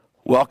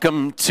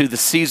Welcome to the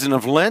season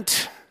of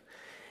Lent.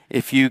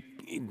 If you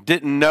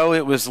didn't know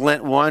it was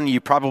Lent 1, you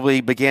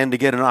probably began to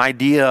get an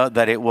idea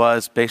that it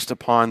was based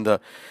upon the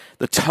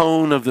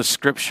tone of the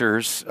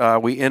scriptures.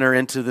 We enter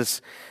into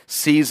this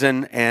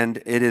season,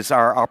 and it is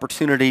our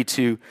opportunity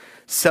to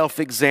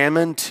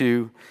self-examine,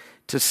 to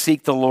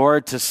seek the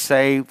Lord, to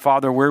say,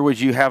 Father, where would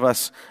you have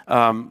us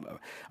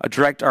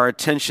direct our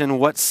attention?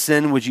 What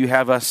sin would you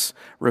have us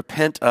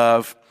repent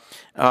of?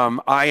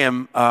 I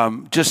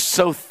am just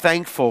so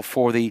thankful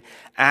for the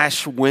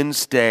Ash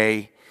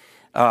Wednesday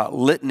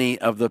litany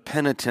of the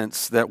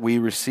penitents that we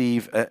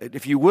receive.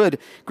 If you would,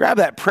 grab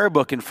that prayer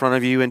book in front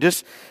of you and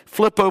just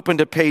flip open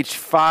to page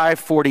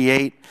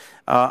 548.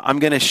 I'm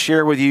going to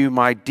share with you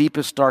my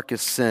deepest,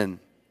 darkest sin.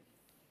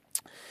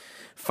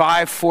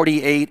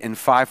 548 and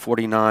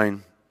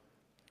 549.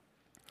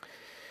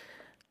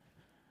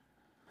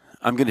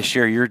 I'm going to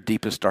share your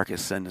deepest,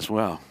 darkest sin as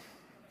well.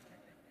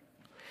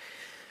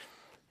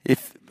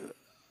 If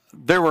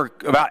there were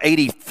about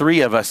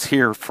 83 of us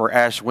here for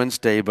Ash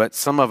Wednesday, but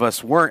some of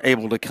us weren't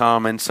able to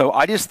come, and so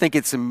I just think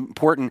it's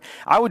important.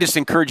 I would just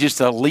encourage you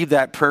to leave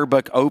that prayer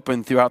book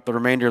open throughout the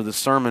remainder of the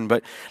sermon,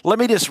 but let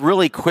me just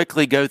really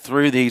quickly go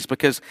through these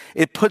because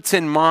it puts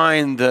in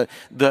mind the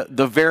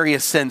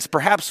various sins.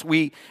 Perhaps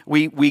we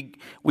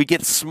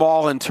get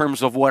small in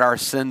terms of what our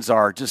sins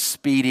are, just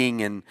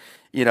speeding and,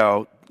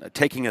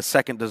 taking a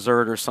second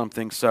dessert or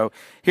something. So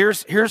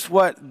here's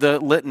what the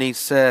litany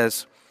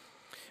says.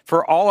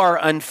 For all our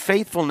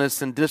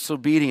unfaithfulness and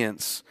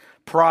disobedience,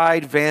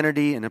 pride,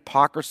 vanity, and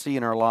hypocrisy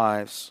in our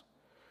lives,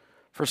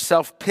 for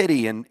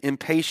self-pity and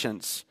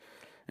impatience,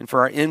 and for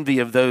our envy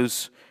of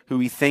those who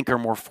we think are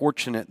more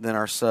fortunate than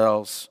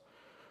ourselves,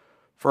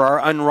 for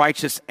our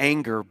unrighteous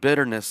anger,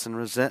 bitterness, and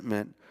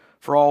resentment,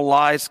 for all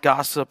lies,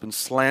 gossip, and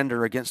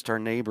slander against our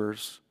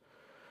neighbors,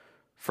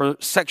 for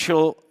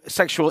sexual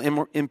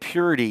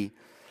impurity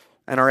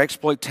and our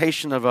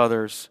exploitation of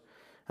others,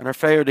 and our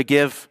failure to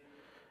give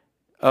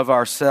of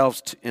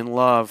ourselves in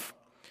love,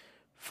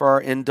 for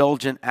our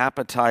indulgent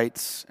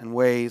appetites and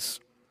ways,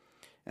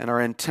 and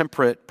our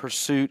intemperate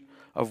pursuit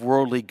of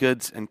worldly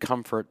goods and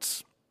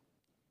comforts,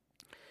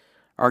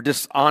 our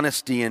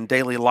dishonesty in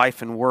daily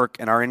life and work,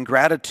 and our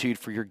ingratitude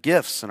for your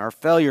gifts, and our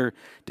failure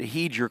to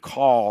heed your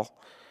call,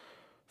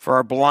 for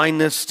our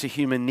blindness to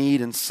human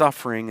need and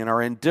suffering, and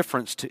our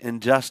indifference to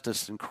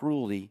injustice and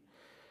cruelty,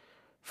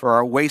 for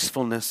our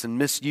wastefulness and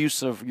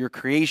misuse of your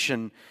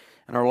creation,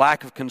 and our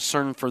lack of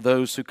concern for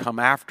those who come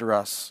after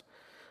us.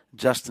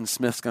 Justin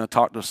Smith's going to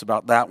talk to us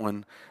about that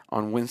one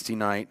on Wednesday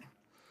night.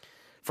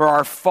 For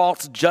our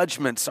false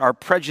judgments, our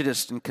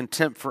prejudice and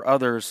contempt for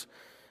others,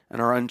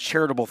 and our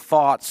uncharitable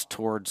thoughts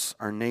towards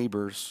our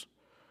neighbors,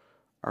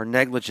 our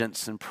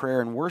negligence in prayer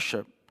and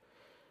worship,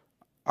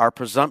 our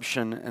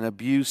presumption and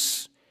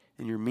abuse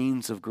in your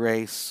means of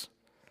grace,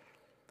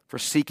 for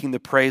seeking the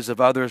praise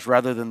of others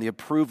rather than the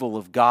approval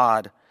of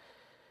God,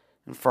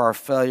 and for our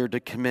failure to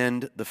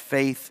commend the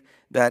faith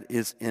that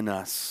is in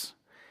us.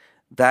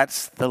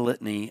 That's the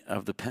litany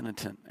of the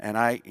penitent. And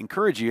I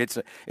encourage you, it's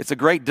a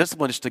great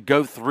discipline just to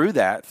go through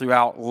that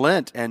throughout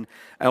Lent and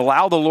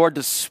allow the Lord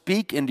to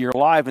speak into your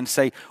life and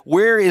say,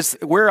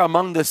 where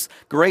among this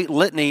great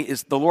litany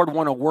is the Lord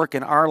want to work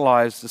in our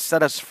lives to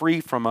set us free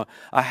from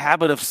a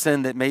habit of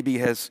sin that maybe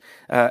has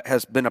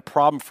been a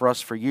problem for us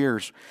for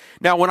years.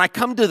 Now, when I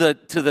come to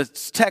the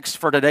text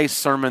for today's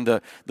sermon,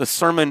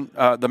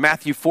 the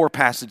Matthew 4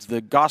 passage,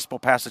 the gospel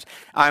passage,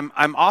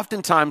 I'm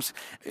oftentimes,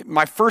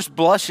 my first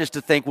blush is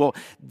to think, well,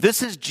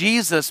 this is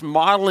Jesus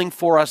modeling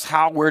for us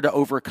how we're to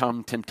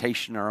overcome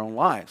temptation in our own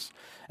lives.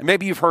 And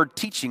maybe you've heard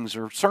teachings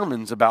or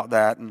sermons about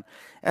that, and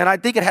I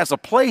think it has a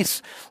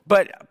place,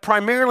 but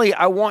primarily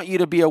I want you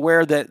to be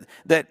aware that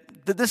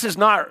this is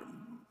not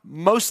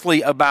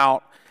mostly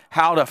about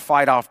how to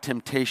fight off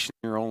temptation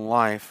in your own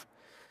life.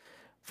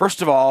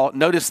 First of all,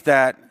 notice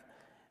that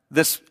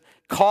this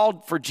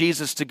called for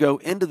Jesus to go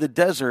into the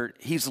desert,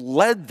 he's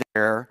led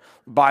there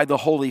by the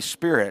Holy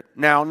Spirit.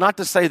 Now, not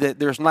to say that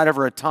there's not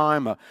ever a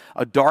time,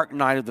 a dark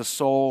night of the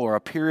soul, or a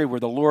period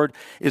where the Lord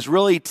is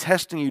really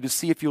testing you to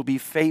see if you'll be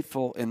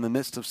faithful in the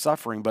midst of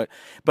suffering.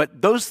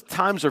 But those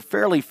times are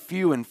fairly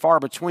few and far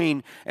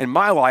between in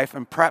my life,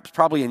 and perhaps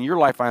probably in your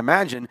life, I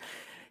imagine.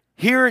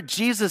 Here,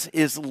 Jesus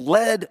is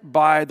led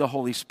by the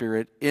Holy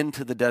Spirit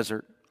into the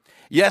desert.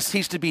 Yes,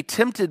 he's to be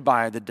tempted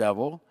by the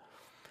devil,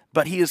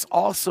 but he is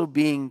also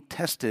being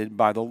tested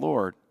by the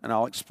Lord. And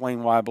I'll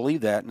explain why I believe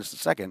that in just a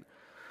second.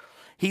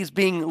 He's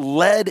being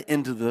led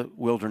into the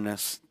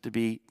wilderness to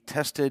be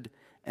tested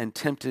and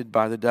tempted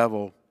by the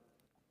devil.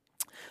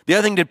 The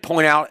other thing to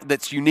point out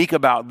that's unique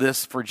about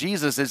this for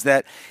Jesus is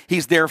that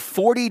he's there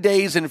 40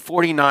 days and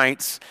 40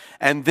 nights,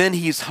 and then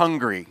he's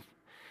hungry.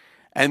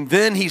 And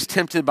then he's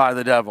tempted by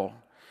the devil.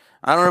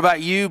 I don't know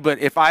about you, but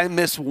if I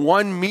miss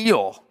one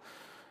meal,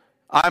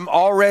 I'm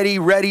already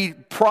ready,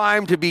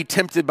 primed to be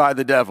tempted by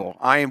the devil.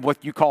 I am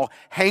what you call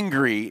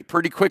hangry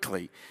pretty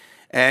quickly.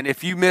 And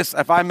if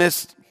I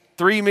miss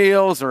 3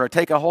 meals or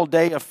take a whole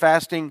day of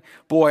fasting,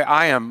 boy,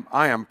 I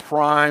am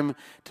primed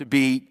to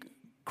be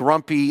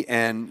grumpy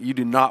and you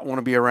do not want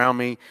to be around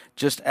me,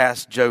 just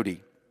ask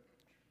Jody.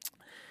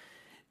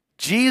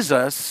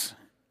 Jesus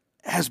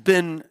has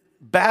been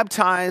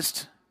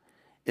baptized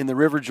in the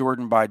River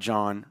Jordan by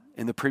John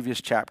in the previous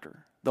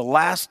chapter. The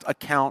last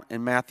account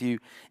in Matthew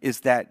is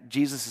that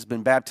Jesus has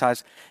been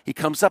baptized. He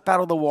comes up out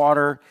of the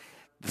water.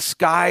 The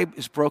sky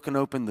is broken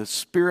open. The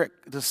Spirit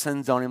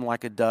descends on him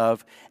like a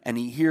dove. And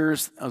he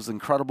hears those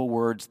incredible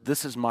words,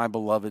 "This is my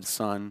beloved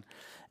Son,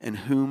 in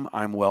whom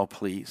I'm well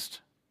pleased."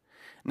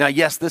 Now,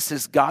 yes, this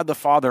is God the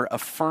Father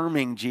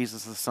affirming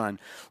Jesus the Son.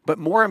 But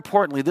more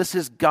importantly, this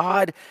is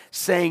God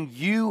saying,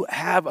 you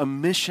have a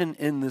mission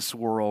in this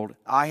world.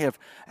 I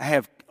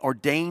have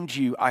ordained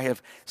you. I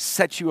have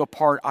set you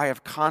apart. I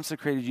have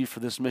consecrated you for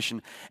this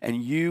mission.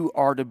 And you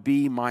are to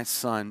be my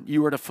son.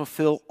 You are to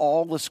fulfill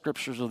all the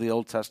scriptures of the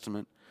Old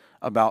Testament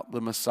about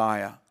the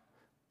Messiah,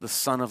 the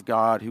Son of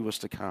God who was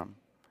to come.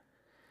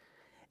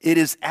 It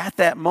is at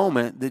that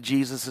moment that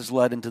Jesus is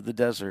led into the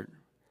desert.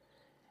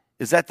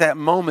 It's at that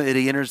moment that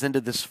he enters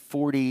into this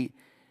 40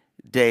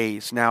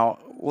 days. Now,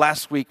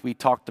 last week we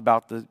talked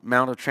about the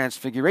Mount of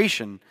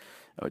Transfiguration.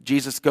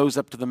 Jesus goes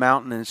up to the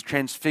mountain and is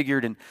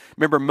transfigured. And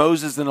remember,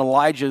 Moses and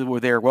Elijah were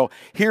there. Well,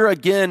 here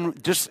again,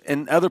 just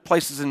in other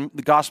places in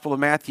the Gospel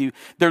of Matthew,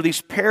 there are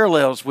these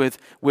parallels with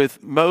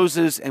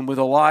Moses and with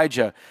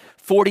Elijah.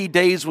 40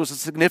 days was a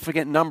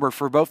significant number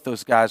for both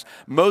those guys.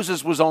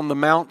 Moses was on the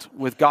mount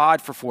with God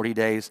for 40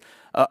 days.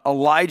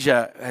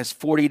 Elijah has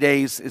 40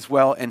 days as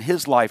well in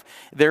his life.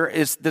 There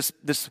is this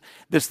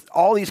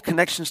all these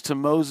connections to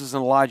Moses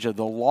and Elijah,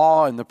 the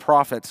law and the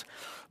prophets.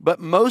 But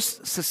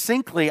most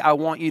succinctly, I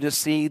want you to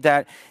see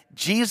that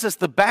Jesus,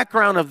 the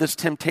background of this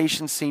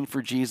temptation scene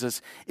for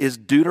Jesus is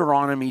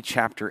Deuteronomy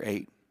chapter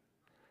 8.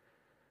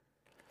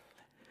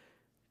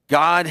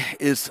 God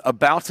is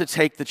about to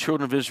take the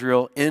children of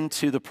Israel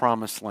into the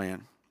promised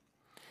land.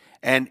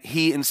 And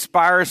he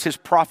inspires his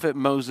prophet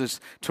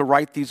Moses to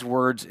write these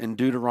words in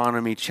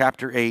Deuteronomy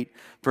chapter 8,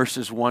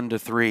 verses 1 to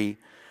 3.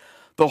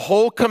 The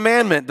whole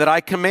commandment that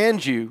I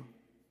command you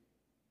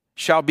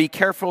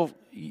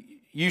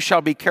you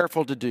shall be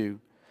careful to do,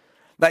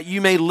 that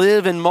you may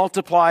live and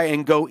multiply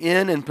and go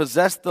in and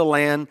possess the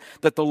land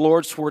that the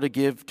Lord swore to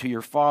give to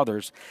your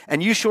fathers.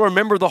 And you shall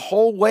remember the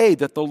whole way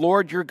that the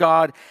Lord your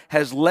God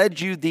has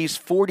led you these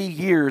 40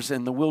 years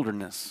in the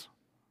wilderness.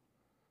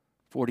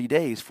 40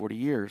 days, 40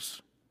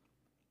 years.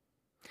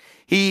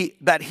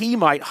 That he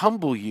might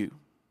humble you,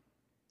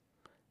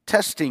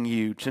 testing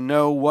you to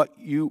know what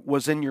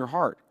was in your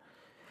heart,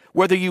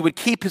 whether you would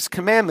keep his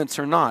commandments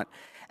or not.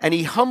 And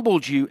he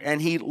humbled you,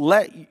 and he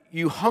let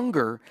you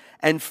hunger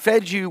and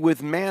fed you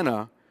with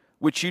manna,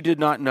 which you did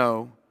not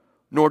know,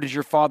 nor did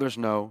your fathers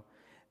know,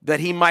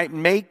 that he might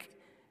make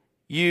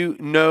you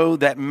know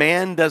that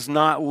man does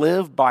not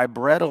live by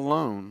bread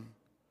alone,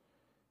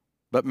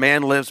 but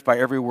man lives by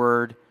every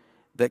word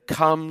that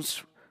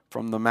comes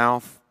from the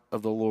mouth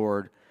of the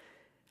Lord.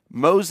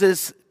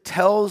 Moses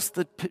tells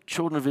the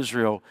children of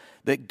Israel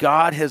that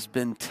God has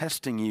been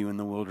testing you in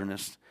the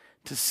wilderness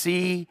to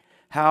see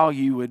how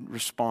you would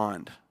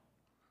respond.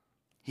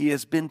 He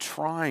has been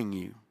trying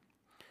you.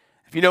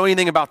 If you know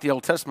anything about the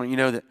Old Testament, you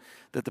know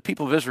that the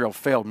people of Israel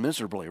failed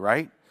miserably,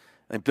 right?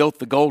 They built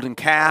the golden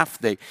calf.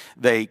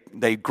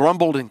 They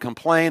grumbled and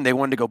complained. They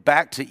wanted to go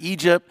back to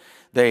Egypt.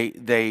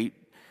 They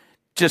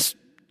just,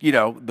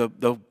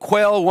 the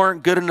quail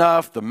weren't good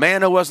enough. The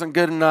manna wasn't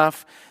good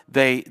enough.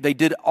 They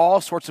did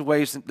all sorts of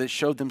ways that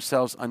showed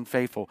themselves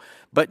unfaithful.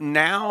 But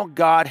now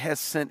God has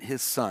sent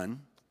his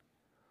son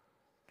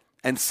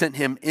and sent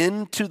him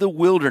into the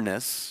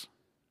wilderness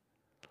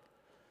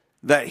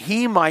that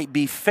he might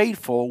be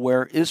faithful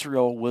where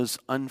Israel was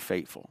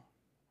unfaithful.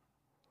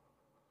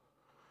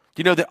 Do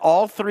you know that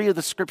all three of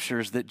the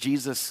scriptures that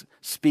Jesus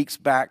speaks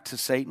back to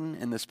Satan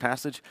in this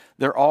passage,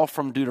 they're all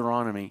from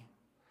Deuteronomy.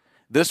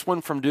 This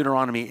one from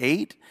Deuteronomy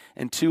 8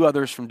 and two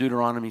others from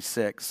Deuteronomy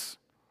 6.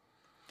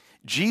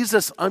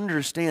 Jesus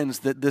understands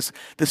that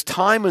this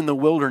time in the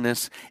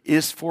wilderness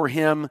is for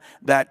him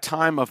that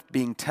time of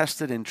being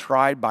tested and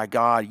tried by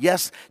God.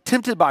 Yes,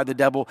 tempted by the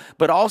devil,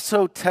 but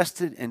also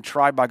tested and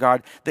tried by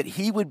God, that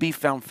he would be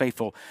found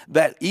faithful.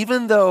 That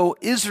even though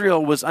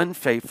Israel was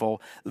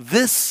unfaithful,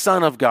 this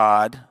Son of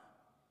God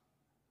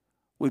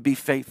would be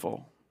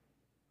faithful.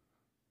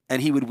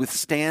 And he would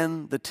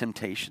withstand the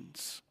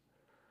temptations.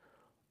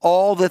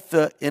 All that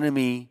the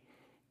enemy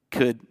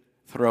could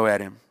throw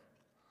at him.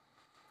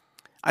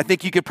 I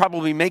think you could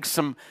probably make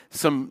some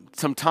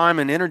time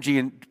and energy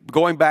in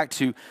going back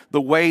to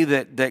the way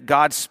that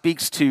God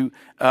speaks to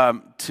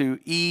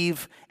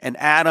Eve and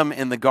Adam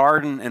in the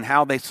garden and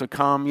how they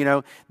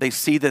succumb. They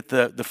see that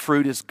the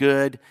fruit is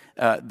good.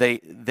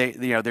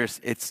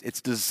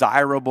 It's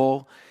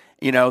desirable.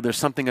 There's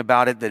something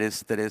about it that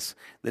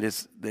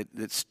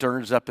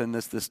stirs up in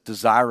this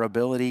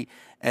desirability,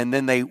 and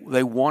then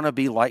they want to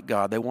be like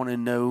God. They want to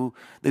know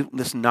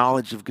this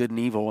knowledge of good and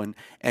evil.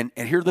 And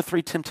here are the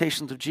three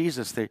temptations of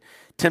Jesus. They're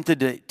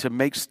tempted to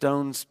make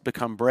stones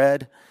become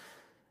bread.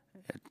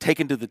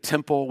 taken to the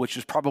temple, which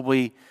is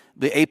probably,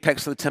 the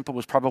apex of the temple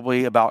was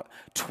probably about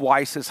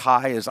twice as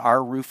high as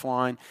our roof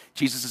line.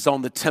 Jesus is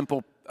on the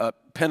temple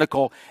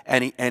pinnacle,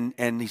 and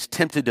he's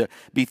tempted to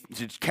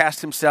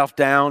cast himself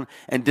down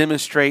and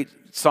demonstrate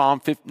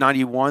Psalm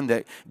 91,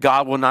 that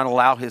God will not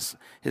allow his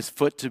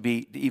foot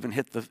to even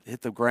hit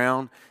the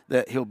ground,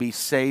 that he'll be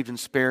saved and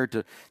spared,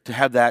 to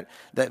have that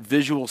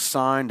visual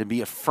sign, to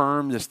be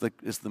affirmed as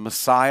the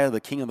Messiah,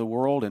 the King of the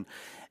world,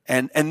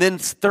 and then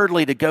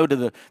thirdly, to go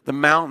to the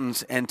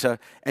mountains and to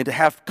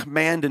have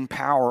command and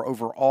power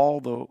over all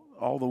the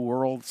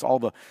worlds, all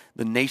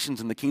the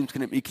nations and the kingdoms.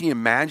 Can you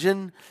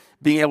imagine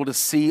being able to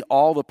see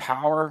all the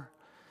power?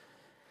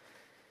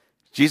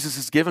 Jesus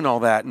has given all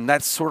that, and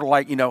that's sort of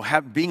like,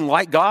 being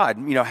like God,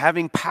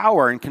 having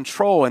power and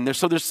control. And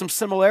there's some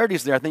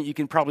similarities there I think you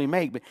can probably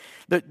make.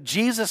 But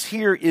Jesus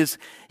here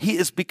he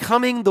is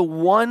becoming the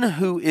one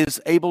who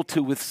is able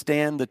to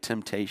withstand the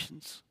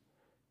temptations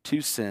to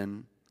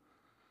sin,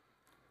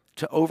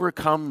 to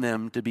overcome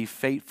them, to be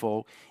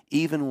faithful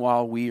even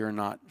while we are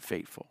not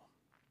faithful.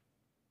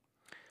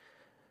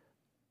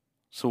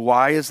 So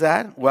why is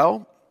that?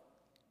 Well,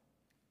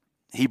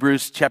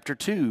 Hebrews chapter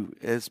 2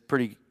 is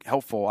pretty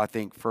helpful, I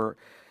think, for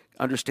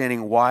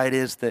understanding why it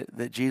is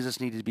that Jesus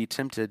needed to be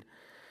tempted.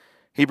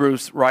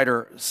 Hebrews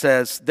writer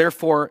says,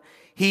 therefore,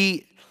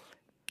 he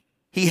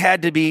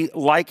had to be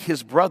like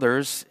his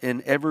brothers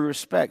in every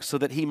respect, so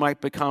that he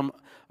might become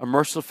a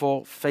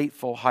merciful,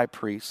 faithful high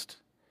priest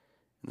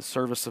in the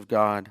service of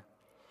God,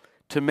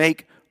 to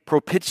make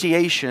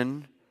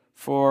propitiation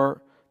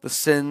for the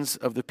sins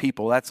of the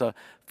people. That's a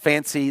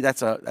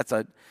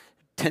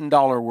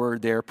 $10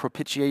 word there.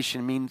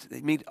 Propitiation means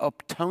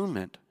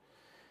atonement.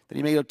 That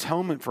he made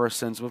atonement for our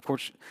sins. Of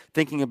course,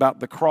 thinking about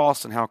the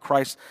cross and how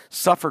Christ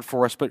suffered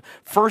for us. But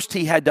first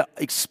he had to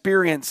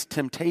experience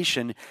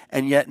temptation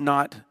and yet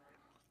not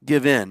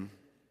give in,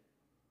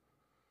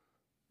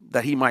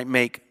 that he might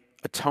make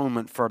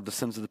atonement for the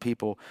sins of the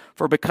people.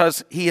 For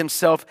because he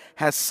himself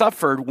has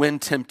suffered when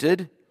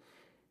tempted,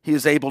 he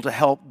is able to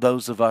help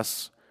those of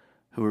us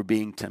who are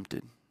being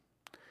tempted.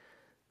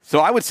 So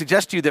I would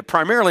suggest to you that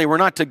primarily we're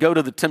not to go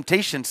to the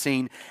temptation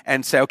scene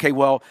and say, okay,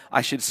 well,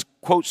 I should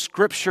quote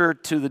scripture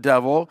to the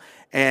devil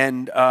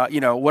and,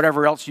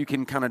 whatever else you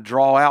can kind of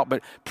draw out.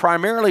 But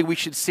primarily we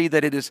should see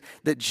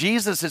that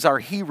Jesus is our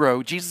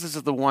hero. Jesus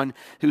is the one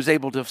who's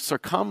able to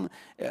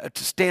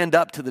to stand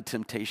up to the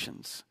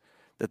temptations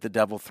that the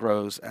devil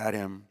throws at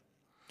him.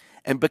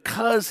 And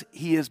because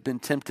he has been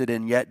tempted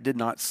and yet did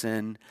not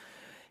sin,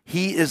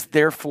 he is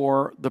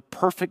therefore the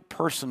perfect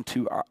person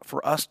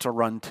for us to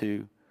run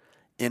to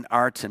in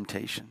our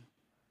temptation.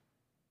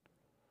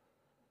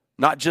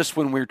 Not just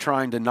when we're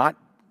trying to not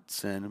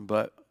sin,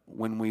 but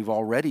when we've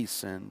already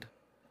sinned.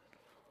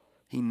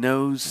 He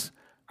knows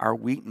our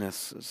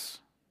weaknesses,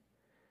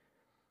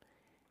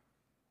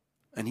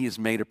 and he has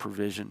made a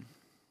provision.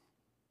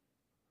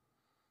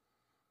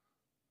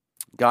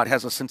 God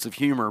has a sense of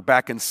humor.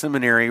 Back in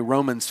seminary,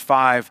 Romans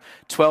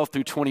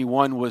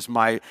 5:12-21 was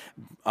my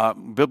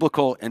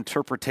biblical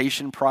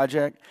interpretation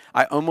project.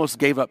 I almost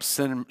gave up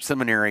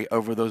seminary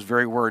over those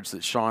very words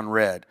that Sean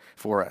read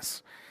for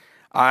us.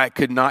 I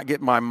could not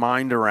get my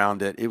mind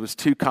around it. It was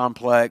too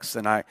complex,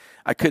 and I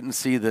couldn't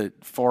see the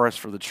forest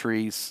for the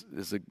trees,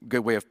 is a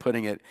good way of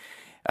putting it.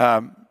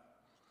 I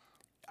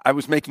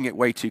was making it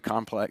way too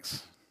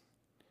complex.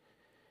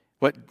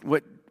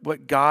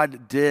 What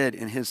God did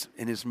in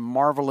his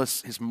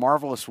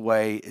marvelous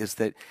way is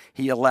that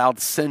he allowed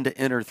sin to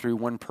enter through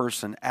one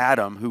person,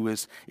 Adam, who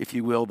is, if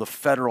you will, the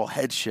federal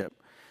headship.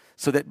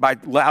 So that by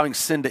allowing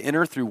sin to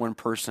enter through one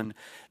person,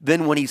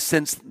 then when he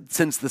sends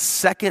the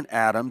second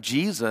Adam,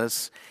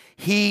 Jesus,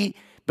 he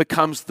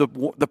becomes the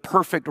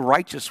perfect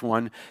righteous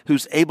one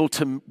who's able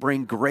to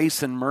bring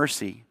grace and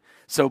mercy.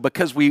 So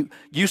because we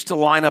used to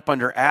line up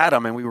under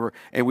Adam and we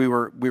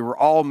were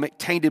all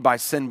tainted by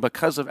sin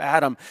because of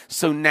Adam,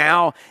 so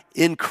now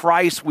in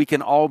Christ we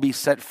can all be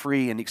set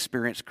free and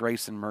experience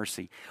grace and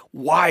mercy.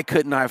 Why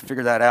couldn't I have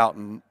figured that out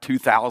in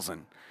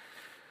 2000?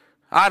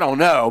 I don't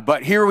know,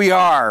 but here we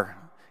are.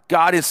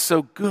 God is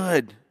so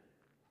good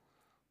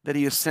that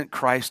he has sent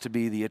Christ to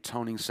be the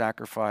atoning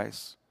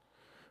sacrifice.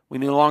 We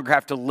no longer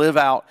have to live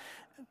out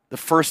the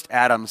first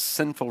Adam's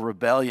sinful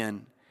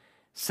rebellion,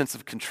 sense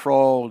of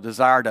control,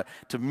 desire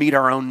to meet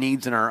our own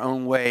needs in our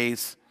own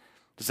ways,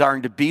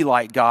 desiring to be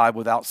like God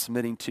without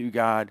submitting to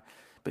God.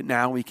 But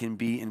now we can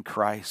be in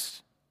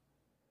Christ,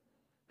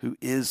 who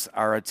is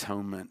our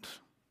atonement.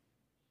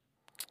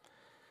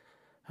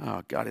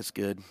 Oh, God is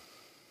good.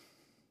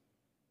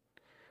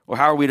 Well,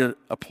 how are we to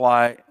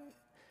apply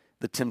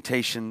the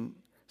temptation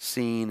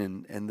scene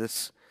and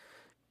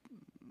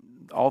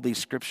all these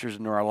scriptures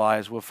into our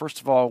lives? Well,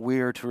 first of all, we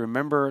are to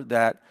remember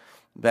that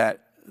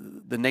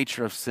the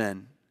nature of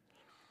sin.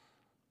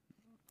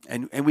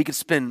 And we could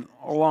spend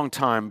a long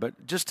time,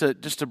 but just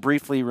to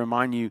briefly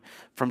remind you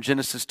from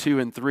Genesis 2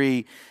 and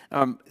 3,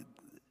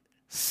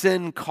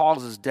 sin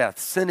causes death.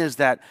 Sin is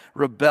that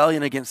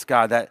rebellion against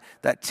God,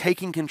 that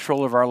taking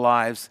control of our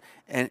lives,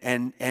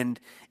 and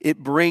it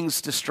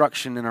brings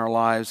destruction in our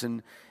lives.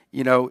 And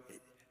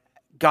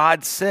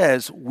God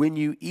says, when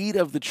you eat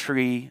of the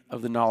tree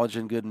of the knowledge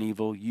of good and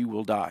evil, you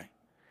will die.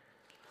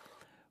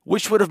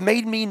 Which would have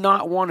made me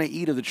not want to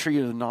eat of the tree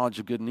of the knowledge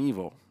of good and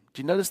evil.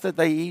 Do you notice that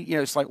they eat?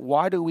 It's like,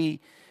 why do we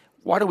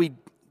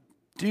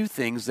do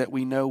things that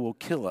we know will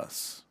kill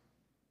us?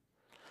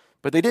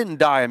 But they didn't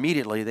die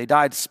immediately. They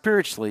died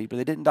spiritually, but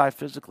they didn't die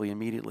physically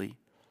immediately.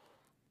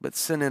 But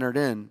sin entered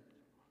in.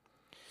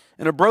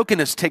 And a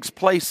brokenness takes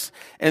place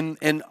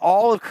in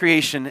all of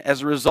creation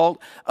as a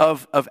result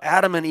of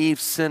Adam and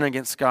Eve's sin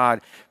against God.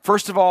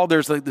 First of all,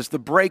 there's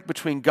the break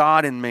between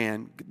God and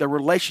man. The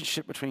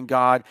relationship between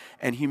God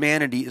and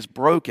humanity is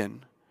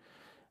broken.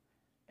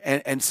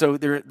 And so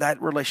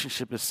that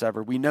relationship is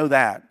severed. We know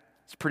that.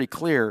 It's pretty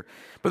clear.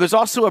 But there's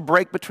also a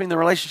break between the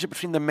relationship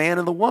between the man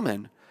and the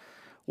woman.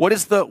 What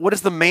does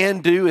the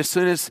man do as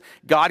soon as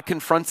God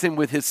confronts him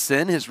with his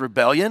sin, his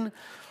rebellion?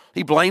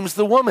 He blames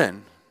the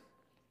woman.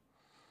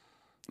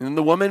 And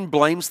the woman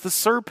blames the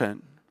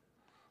serpent.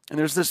 And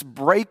there's this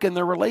break in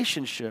their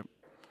relationship.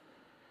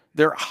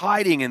 They're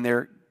hiding and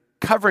they're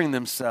covering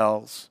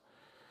themselves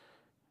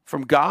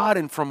from God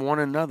and from one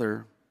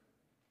another.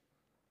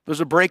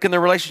 There's a break in the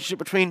relationship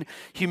between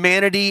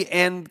humanity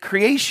and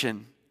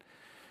creation.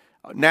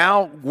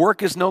 Now,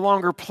 work is no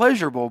longer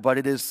pleasurable, but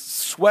it is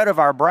sweat of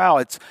our brow.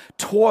 It's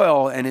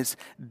toil and it's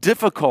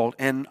difficult.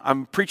 And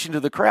I'm preaching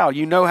to the crowd.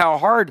 You know how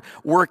hard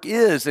work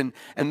is. And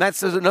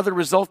that's another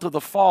result of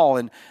the fall.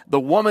 And the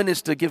woman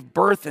is to give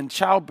birth and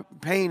child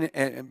pain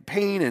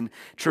and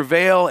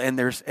travail.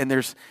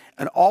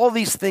 And all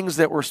these things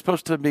that were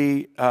supposed to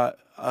be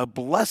a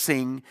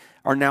blessing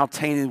are now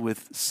tainted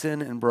with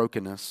sin and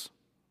brokenness.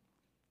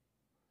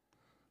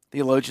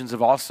 Theologians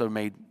have also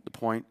made the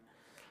point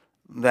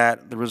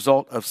that the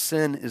result of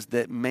sin is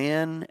that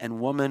man and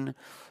woman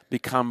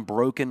become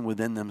broken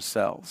within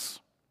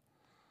themselves.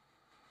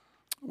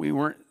 We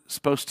weren't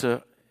supposed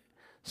to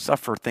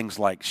suffer things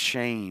like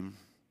shame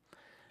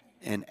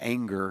and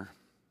anger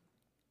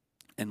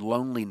and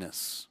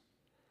loneliness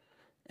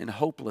and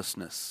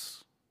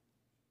hopelessness.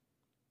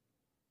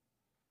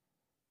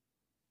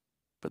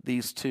 But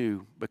these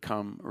too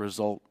become a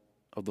result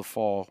of the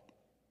fall.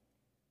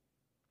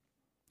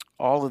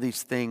 All of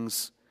these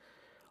things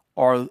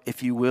are,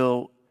 if you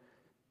will,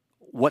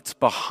 what's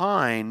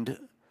behind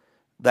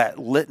that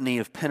litany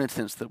of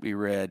penitence that we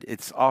read.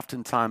 It's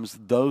oftentimes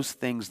those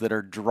things that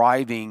are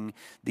driving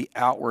the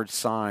outward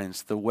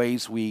signs, the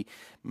ways we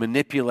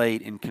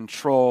manipulate and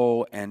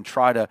control and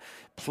try to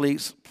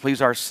please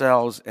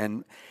ourselves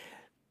and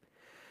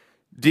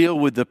deal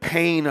with the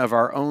pain of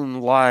our own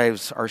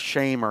lives, our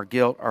shame, our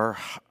guilt, our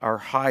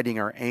hiding,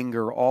 our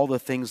anger, all the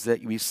things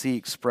that we see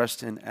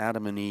expressed in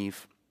Adam and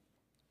Eve.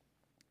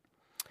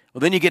 Well,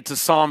 then you get to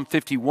Psalm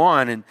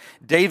 51, and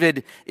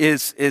David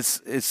is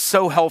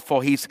so helpful.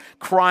 He's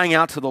crying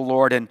out to the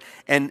Lord, and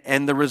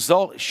the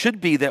result should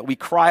be that we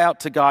cry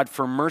out to God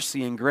for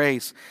mercy and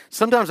grace.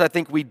 Sometimes I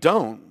think we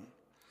don't.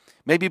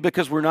 Maybe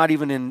because we're not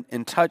even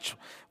in touch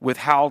with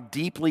how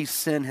deeply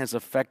sin has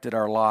affected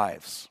our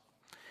lives.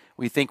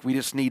 We think we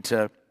just need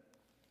to,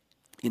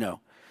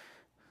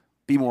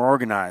 be more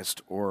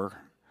organized or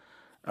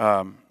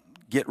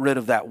get rid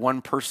of that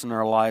one person in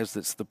our lives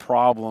that's the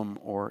problem,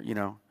 or,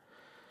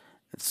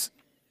 It's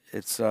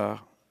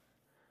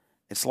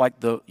like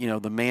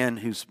the man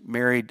who's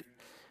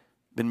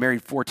been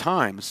married 4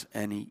 times,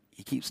 and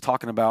he keeps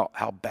talking about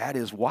how bad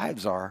his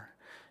wives are.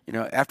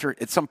 After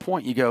at some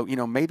point you go,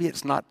 maybe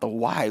it's not the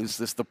wives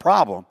that's the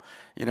problem.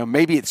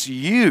 Maybe it's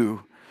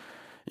you.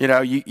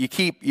 You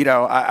keep,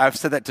 I've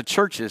said that to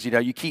churches.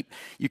 You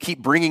keep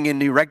bringing in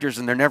new rectors,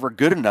 and they're never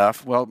good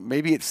enough. Well,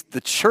 maybe it's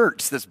the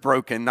church that's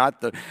broken,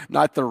 not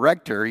the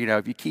rector.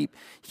 If you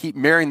keep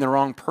marrying the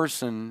wrong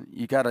person,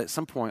 you got to at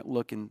some point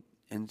look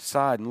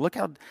inside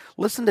and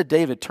listen to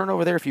David. Turn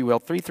over there, if you will,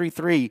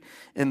 333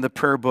 in the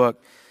prayer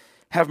book.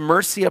 Have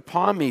mercy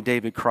upon me,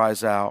 David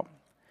cries out.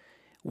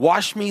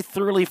 Wash me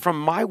thoroughly from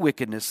my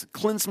wickedness.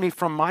 Cleanse me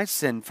from my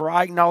sin, for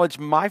I acknowledge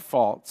my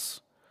faults.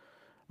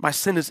 My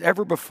sin is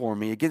ever before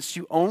me. Against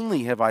you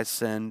only have I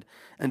sinned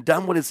and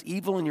done what is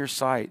evil in your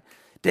sight.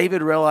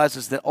 David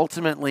realizes that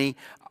ultimately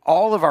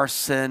all of our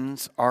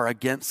sins are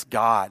against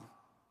God.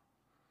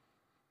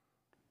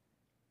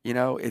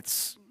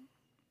 It's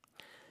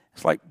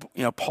like,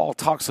 Paul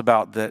talks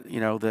about that,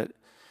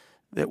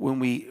 that when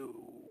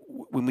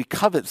we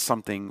covet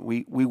something,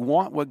 we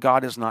want what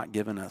God has not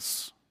given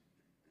us.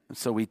 And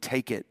so we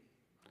take it.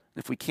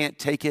 If we can't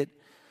take it,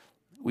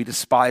 we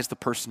despise the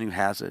person who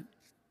has it.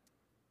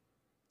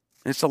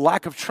 And it's a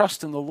lack of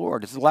trust in the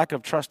Lord. It's a lack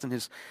of trust in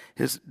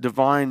His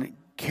divine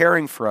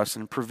caring for us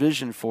and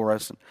provision for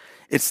us.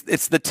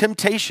 It's the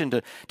temptation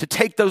to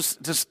take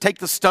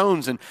the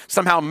stones and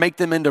somehow make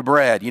them into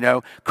bread.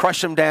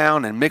 Crush them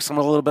down and mix them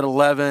with a little bit of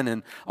leaven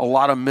and a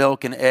lot of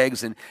milk and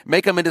eggs and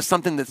make them into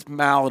something that's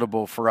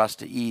palatable for us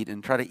to eat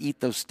and try to eat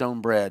those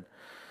stone bread.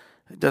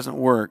 It doesn't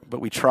work, but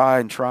we try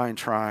and try and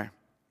try.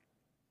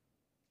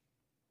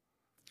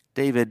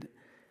 David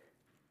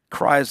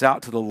cries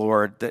out to the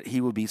Lord that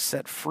he will be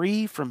set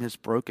free from his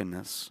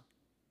brokenness.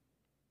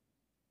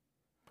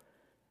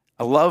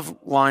 I love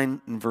line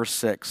in verse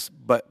 6.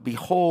 But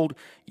behold,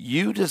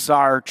 you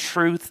desire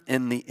truth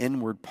in the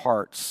inward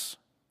parts.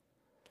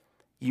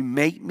 You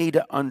make me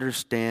to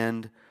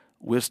understand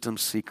wisdom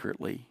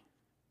secretly.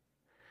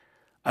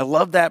 I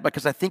love that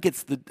because I think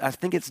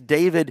it's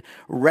David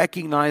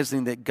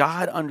recognizing that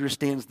God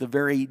understands the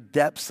very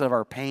depths of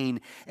our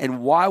pain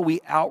and why we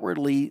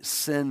outwardly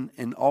sin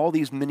in all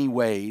these many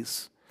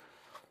ways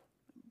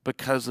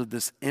because of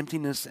this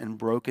emptiness and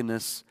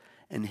brokenness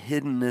and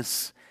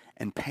hiddenness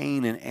and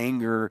pain and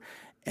anger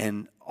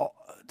and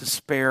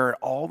despair,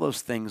 all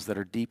those things that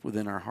are deep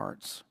within our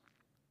hearts.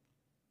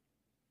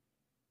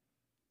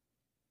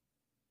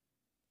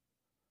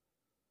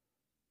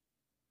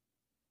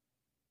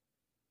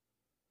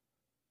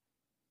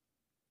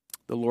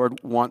 The Lord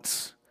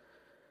wants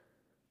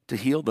to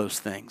heal those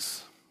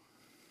things.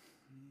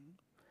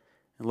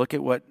 And look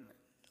at what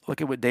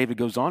David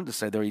goes on to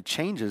say there. He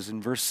changes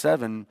in verse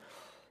 7,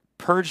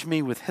 purge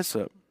me with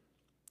hyssop,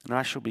 and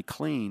I shall be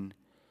clean.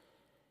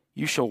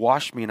 You shall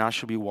wash me, and I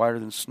shall be whiter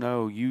than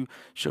snow. You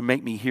shall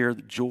make me hear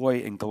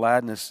joy and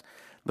gladness.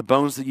 The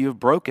bones that you have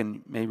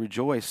broken may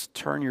rejoice.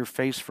 Turn your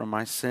face from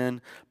my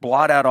sin.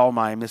 Blot out all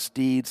my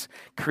misdeeds.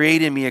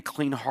 Create in me a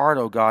clean heart,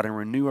 O God, and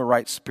renew a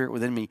right spirit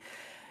within me.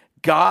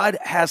 God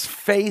has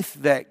faith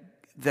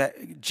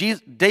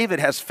David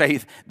has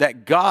faith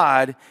that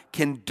God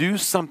can do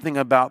something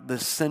about the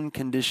sin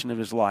condition of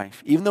his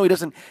life. Even though he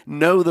doesn't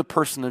know the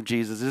person of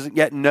Jesus, doesn't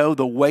yet know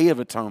the way of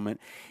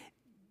atonement,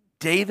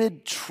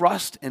 David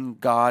trusts in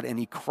God and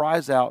he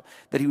cries out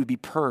that he would be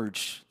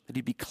purged, that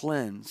he'd be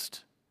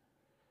cleansed,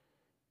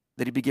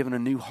 that he'd be given a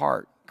new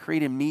heart.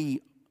 Create in me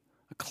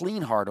a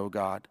clean heart, O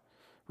God.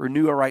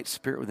 Renew a right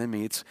spirit within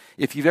me.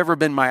 If you've ever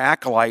been my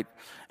acolyte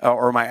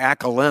or my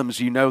acolyms,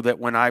 you know that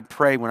when I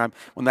pray, when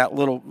that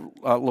little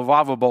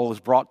lavabo bowl is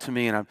brought to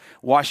me and I'm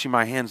washing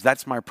my hands,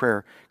 that's my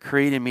prayer.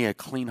 Create in me a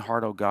clean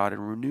heart, O God,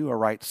 and renew a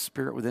right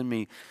spirit within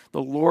me.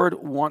 The Lord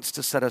wants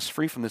to set us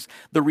free from this.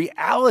 The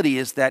reality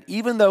is that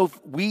even though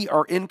we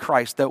are in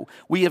Christ, that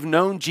we have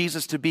known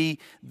Jesus to be,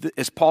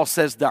 as Paul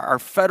says, our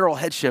federal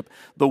headship,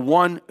 the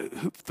one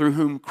through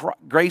whom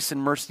grace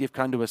and mercy have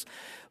come to us,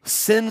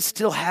 sin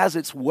still has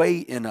its way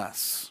in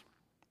us.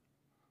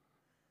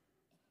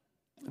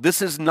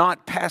 This is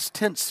not past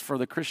tense for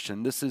the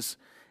Christian. This is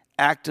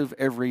active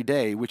every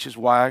day, which is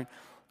why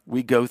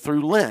we go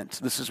through Lent.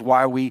 This is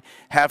why we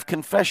have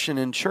confession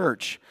in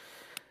church.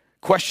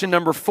 Question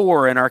number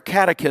 4 in our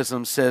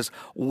catechism says,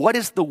 what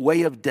is the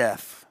way of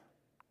death?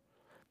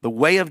 The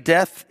way of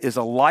death is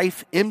a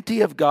life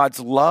empty of God's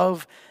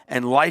love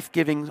and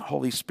life-giving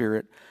Holy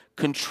Spirit,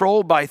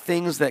 controlled by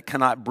things that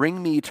cannot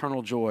bring me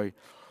eternal joy,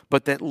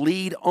 but that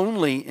lead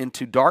only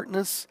into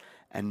darkness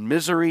and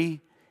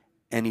misery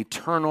and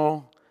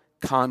eternal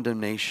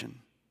condemnation.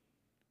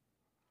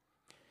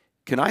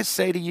 Can I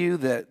say to you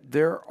that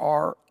there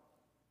are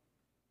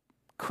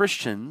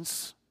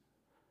Christians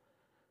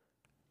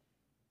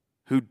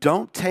who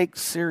don't take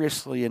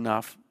seriously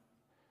enough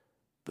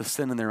the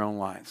sin in their own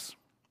lives?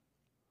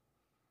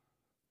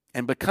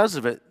 And because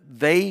of it,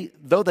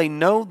 though they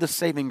know the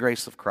saving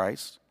grace of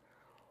Christ,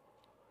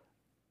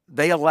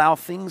 they allow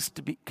things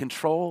to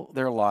control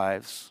their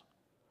lives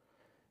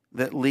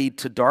that lead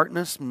to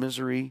darkness,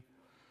 misery,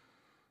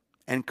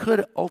 and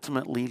could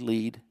ultimately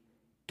lead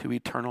to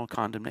eternal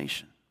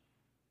condemnation.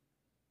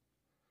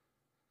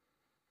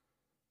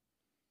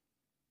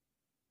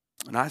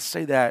 And I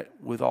say that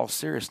with all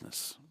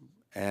seriousness,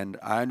 and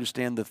I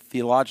understand the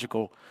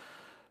theological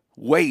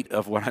weight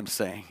of what I'm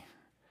saying.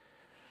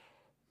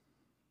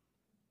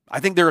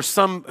 I think there are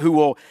some who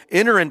will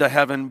enter into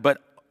heaven,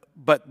 but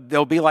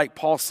they'll be like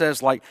Paul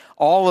says, like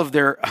all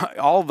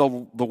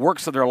the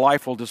works of their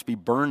life will just be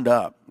burned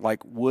up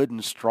like wood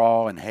and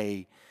straw and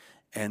hay,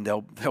 and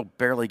they'll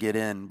barely get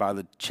in by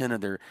the chin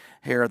of their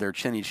hair, their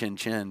chinny chin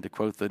chin, to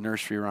quote the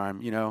nursery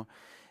rhyme,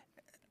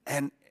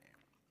 and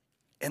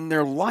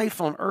their life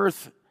on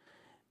earth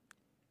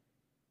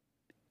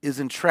is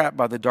entrapped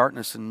by the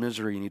darkness and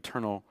misery and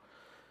eternal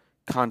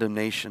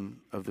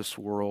condemnation of this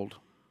world.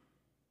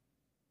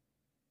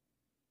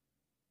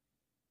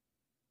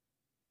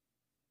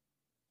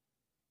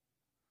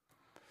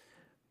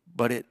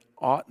 But it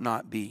ought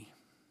not be,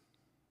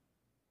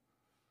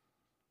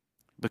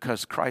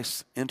 because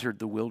Christ entered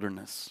the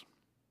wilderness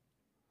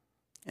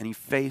and he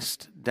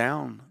faced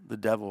down the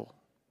devil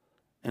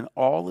and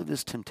all of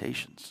his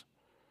temptations.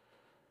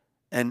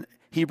 And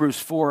Hebrews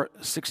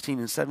 4:16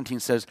 and 17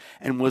 says,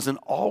 and was in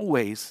all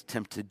ways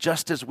tempted,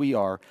 just as we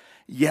are,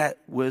 yet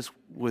was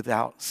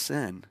without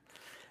sin.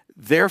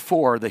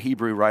 Therefore, the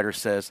Hebrew writer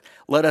says,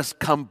 let us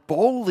come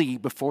boldly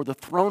before the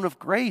throne of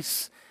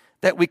grace,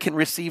 that we can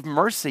receive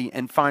mercy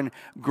and find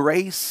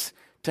grace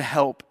to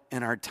help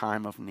in our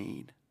time of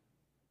need.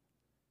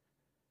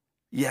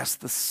 Yes,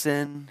 the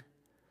sin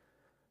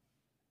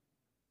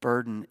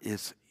burden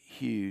is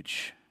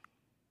huge.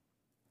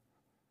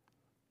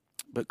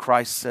 But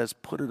Christ says,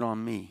 put it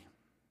on me.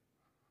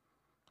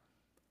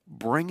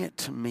 Bring it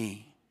to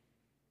me.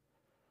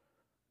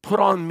 Put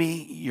on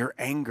me your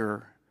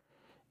anger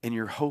and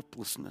your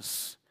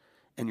hopelessness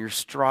and your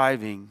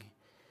striving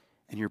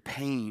and your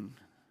pain,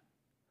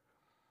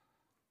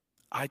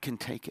 I can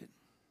take it.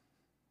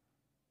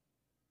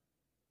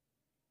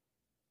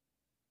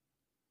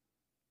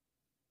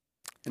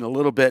 In a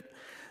little bit,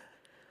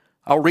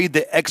 I'll read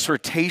the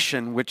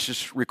exhortation, which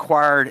is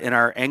required in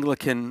our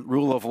Anglican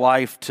rule of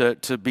life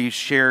to be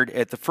shared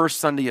at the first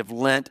Sunday of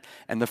Lent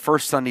and the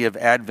first Sunday of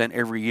Advent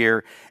every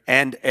year.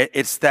 And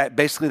it's that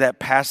basically that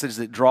passage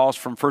that draws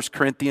from 1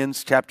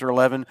 Corinthians chapter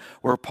 11,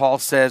 where Paul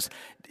says,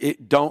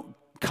 don't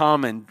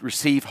come and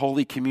receive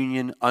Holy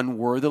Communion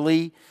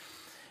unworthily.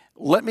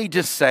 Let me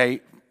just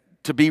say,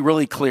 to be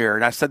really clear,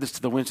 and I said this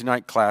to the Wednesday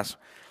night class,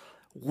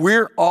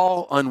 we're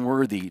all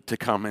unworthy to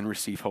come and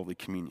receive Holy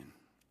Communion.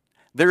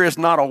 There is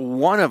not a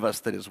one of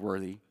us that is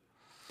worthy.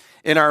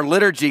 In our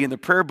liturgy, in the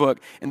prayer book,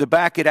 in the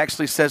back, it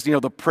actually says,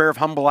 the prayer of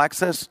humble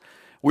access.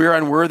 We're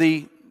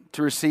unworthy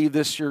to receive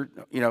this your,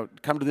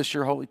 come to this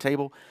your holy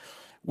table.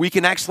 We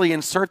can actually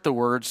insert the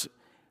words,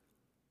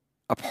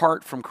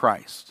 apart from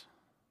Christ.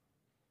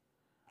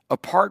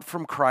 Apart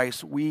from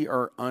Christ, we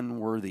are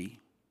unworthy.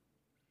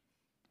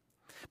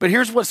 But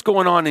here's what's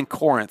going on in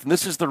Corinth, and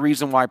this is the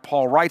reason why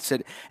Paul writes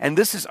it. And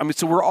this is,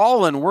 so we're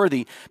all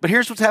unworthy, but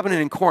here's what's happening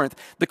in Corinth.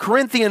 The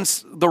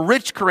Corinthians, the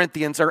rich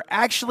Corinthians, are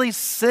actually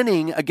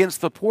sinning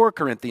against the poor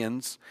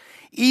Corinthians,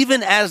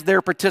 even as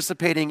they're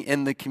participating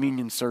in the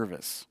communion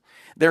service.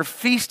 They're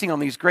feasting on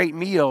these great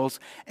meals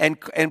and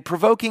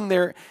provoking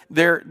their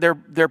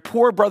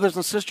poor brothers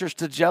and sisters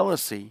to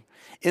jealousy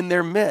in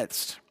their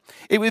midst.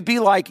 It would be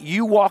like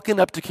you walking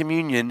up to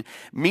communion,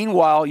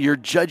 meanwhile you're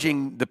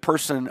judging the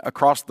person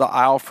across the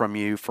aisle from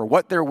you for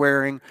what they're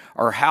wearing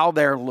or how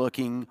they're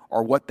looking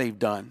or what they've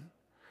done,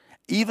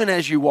 even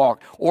as you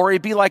walk. Or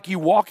it'd be like you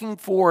walking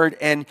forward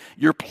and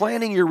you're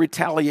planning your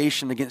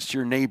retaliation against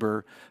your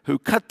neighbor who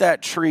cut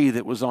that tree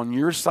that was on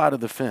your side of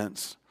the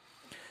fence,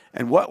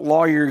 and what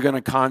lawyer you're going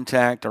to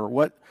contact or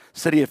what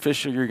city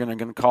official you're going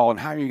to call and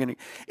how you're going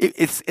to.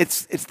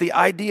 It's the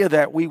idea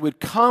that we would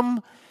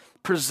come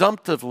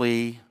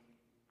presumptively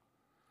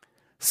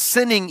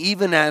sinning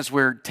even as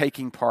we're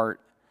taking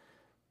part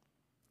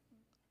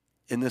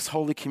in this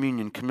Holy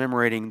Communion,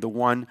 commemorating the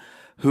one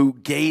who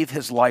gave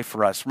his life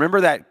for us.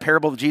 Remember that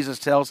parable that Jesus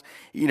tells,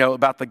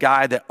 about the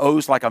guy that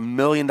owes like $1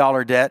 million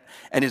debt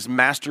and his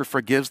master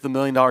forgives the $1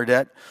 million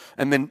debt.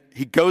 And then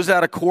he goes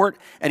out of court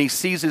and he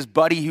sees his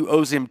buddy who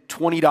owes him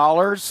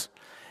 $20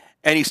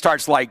 and he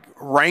starts like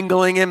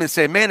wrangling him and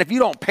saying, man, if you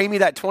don't pay me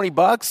that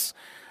 $20,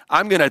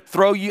 I'm going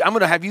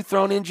to have you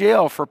thrown in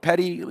jail for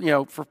petty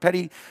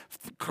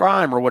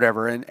crime or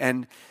whatever.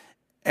 And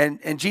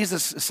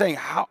Jesus is saying,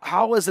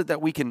 how is it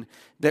that we can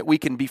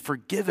be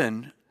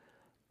forgiven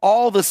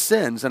all the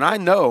sins? And I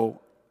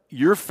know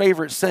your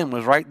favorite sin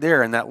was right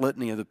there in that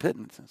litany of the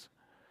penitents.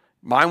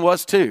 Mine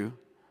was too.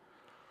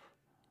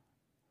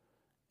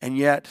 And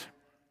yet,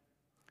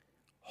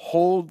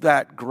 hold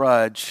that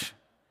grudge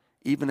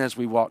even as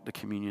we walk to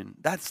communion.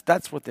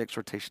 That's what the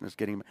exhortation is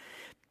getting.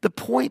 The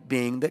point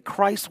being that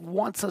Christ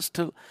wants us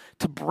to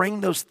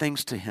bring those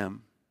things to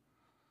him,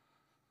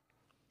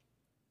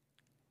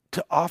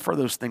 to offer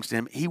those things to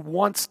him. He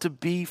wants to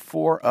be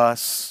for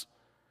us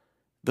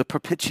the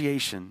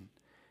propitiation,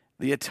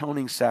 the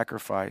atoning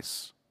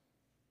sacrifice.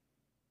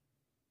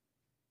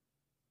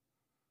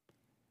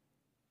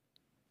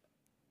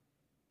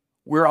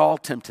 We're all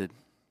tempted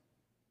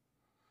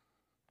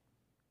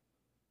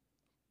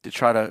to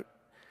try to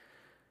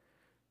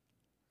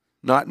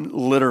not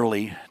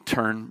literally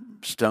turn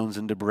stones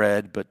into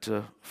bread, but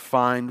to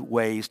find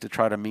ways to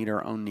try to meet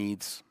our own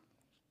needs.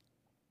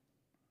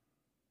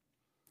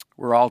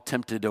 We're all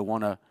tempted to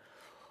want to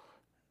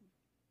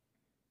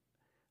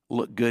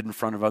look good in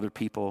front of other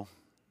people.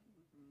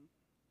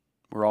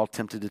 We're all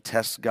tempted to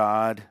test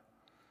God,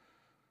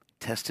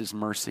 test his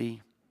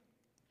mercy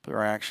through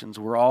our actions.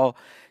 We're all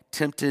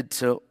tempted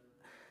to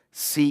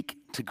seek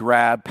to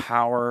grab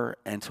power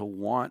and to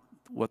want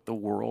what the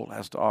world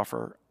has to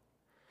offer.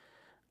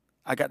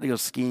 I got to go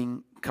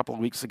skiing a couple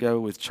of weeks ago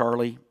with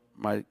Charlie,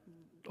 my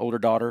older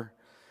daughter,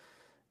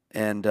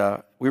 and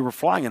we were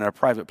flying in a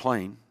private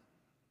plane,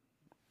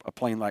 a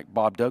plane like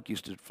Bob Doak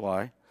used to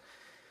fly.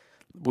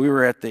 We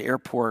were at the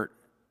airport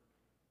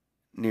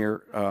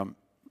near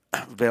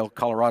Vail,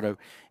 Colorado,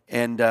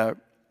 and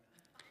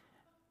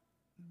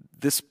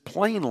this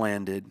plane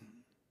landed,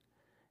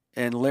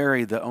 and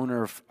Larry, the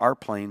owner of our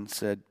plane,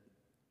 said,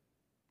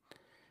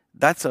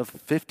 "That's a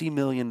 $50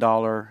 million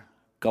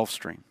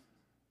Gulfstream."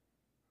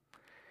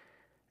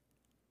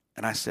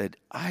 And I said,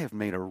 I have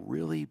made a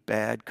really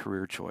bad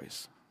career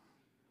choice.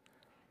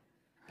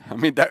 I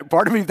mean, that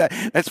part of me,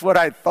 that's what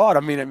I thought.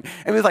 I mean,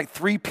 it was like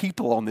 3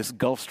 people on this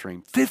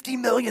Gulfstream, $50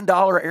 million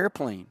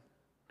airplane.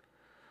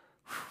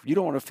 You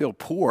don't want to feel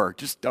poor.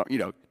 Just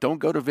don't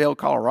go to Vail,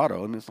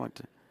 Colorado. I mean, it's like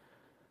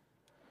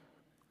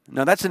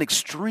now that's an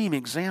extreme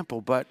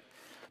example, but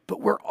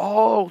we're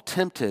all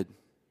tempted.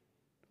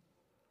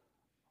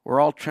 We're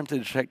all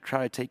tempted to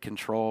try to take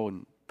control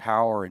and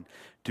power and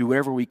do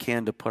whatever we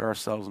can to put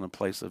ourselves in a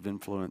place of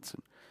influence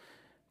and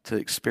to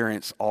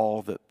experience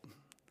all that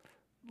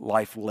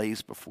life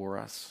lays before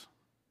us.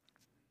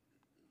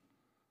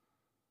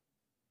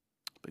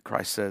 But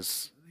Christ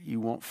says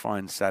you won't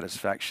find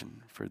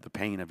satisfaction for the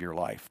pain of your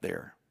life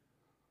there.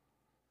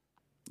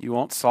 You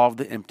won't solve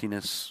the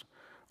emptiness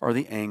or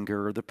the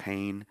anger or the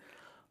pain.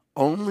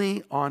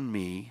 Only on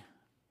me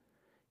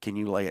can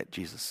you lay it,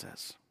 Jesus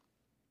says.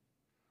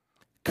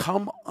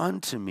 Come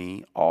unto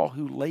me, all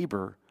who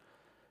labor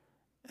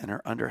and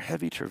are under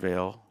heavy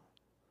travail,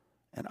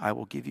 and I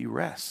will give you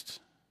rest.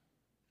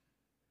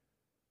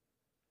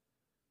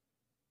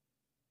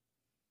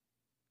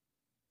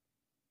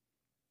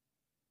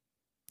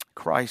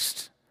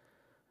 Christ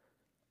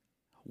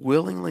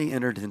willingly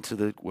entered into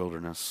the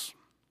wilderness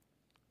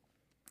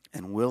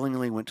and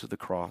willingly went to the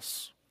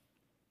cross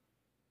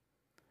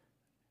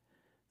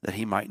that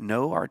he might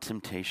know our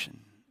temptation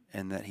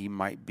and that he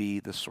might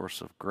be the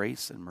source of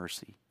grace and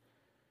mercy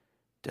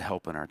to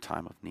help in our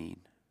time of need.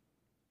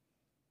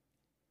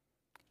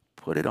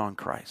 Put it on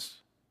Christ.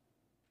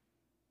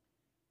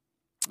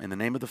 In the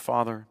name of the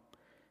Father,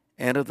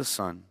 and of the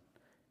Son,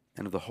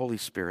 and of the Holy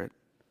Spirit,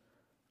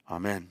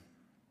 amen.